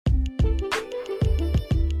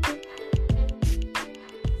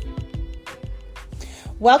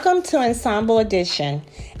Welcome to Ensemble Edition.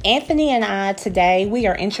 Anthony and I today, we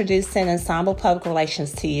are introducing Ensemble Public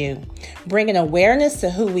Relations to you, bringing awareness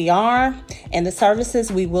to who we are and the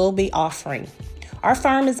services we will be offering. Our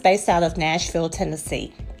firm is based out of Nashville,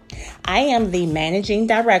 Tennessee. I am the managing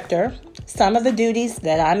director. Some of the duties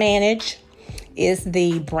that I manage is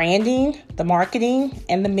the branding, the marketing,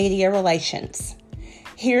 and the media relations.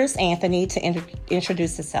 Here's Anthony to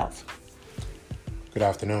introduce himself. Good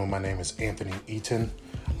afternoon. My name is Anthony Eaton.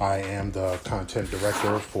 I am the content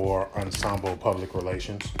director for Ensemble Public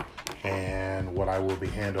Relations, and what I will be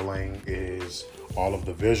handling is all of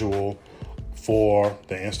the visual for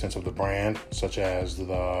the instance of the brand, such as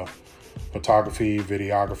the photography,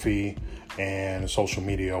 videography, and social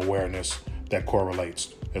media awareness that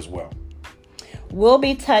correlates as well. We'll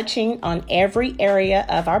be touching on every area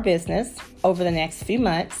of our business over the next few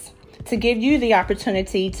months to give you the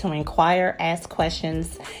opportunity to inquire, ask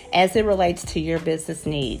questions as it relates to your business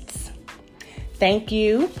needs. Thank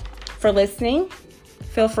you for listening.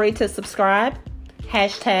 Feel free to subscribe.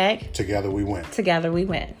 # Together we win. Together we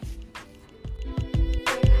win.